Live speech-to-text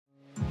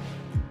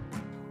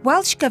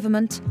Welsh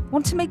Government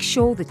want to make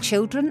sure that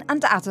children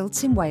and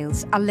adults in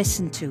Wales are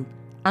listened to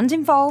and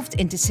involved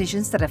in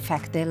decisions that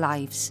affect their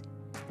lives.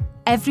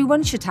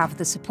 Everyone should have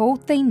the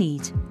support they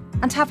need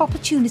and have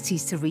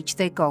opportunities to reach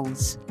their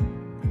goals.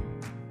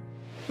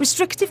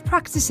 Restrictive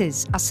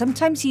practices are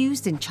sometimes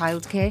used in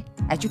childcare,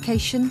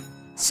 education,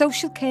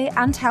 social care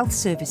and health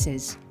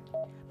services,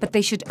 but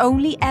they should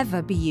only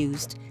ever be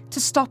used to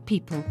stop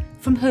people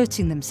from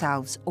hurting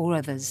themselves or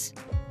others.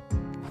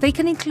 They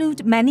can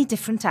include many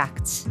different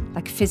acts,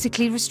 like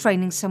physically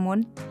restraining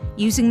someone,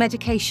 using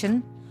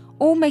medication,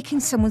 or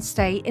making someone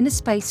stay in a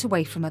space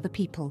away from other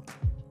people.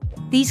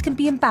 These can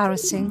be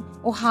embarrassing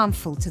or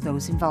harmful to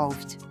those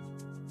involved.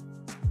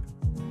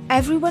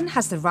 Everyone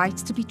has the right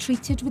to be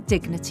treated with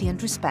dignity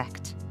and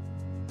respect.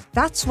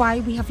 That's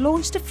why we have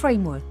launched a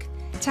framework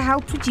to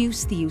help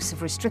reduce the use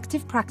of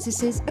restrictive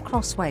practices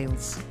across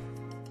Wales.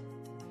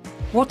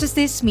 What does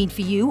this mean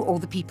for you or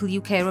the people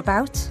you care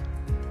about?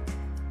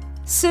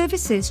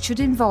 Services should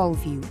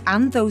involve you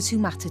and those who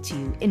matter to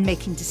you in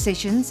making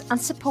decisions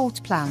and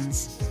support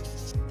plans.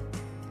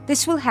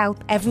 This will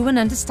help everyone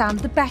understand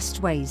the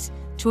best ways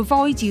to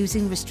avoid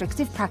using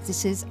restrictive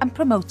practices and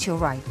promote your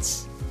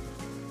rights.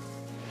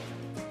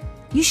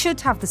 You should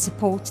have the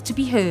support to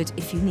be heard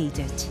if you need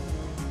it.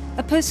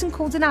 A person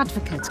called an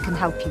advocate can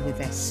help you with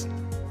this.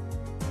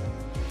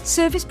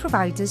 Service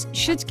providers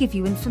should give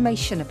you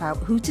information about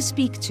who to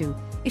speak to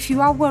if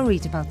you are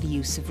worried about the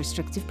use of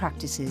restrictive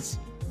practices.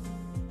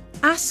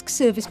 Ask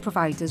service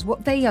providers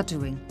what they are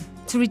doing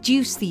to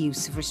reduce the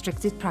use of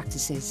restrictive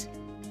practices.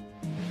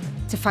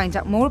 To find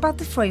out more about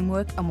the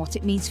framework and what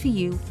it means for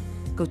you,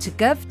 go to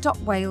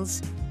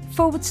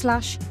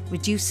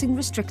gov.wales/reducing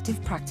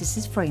restrictive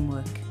practices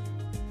framework.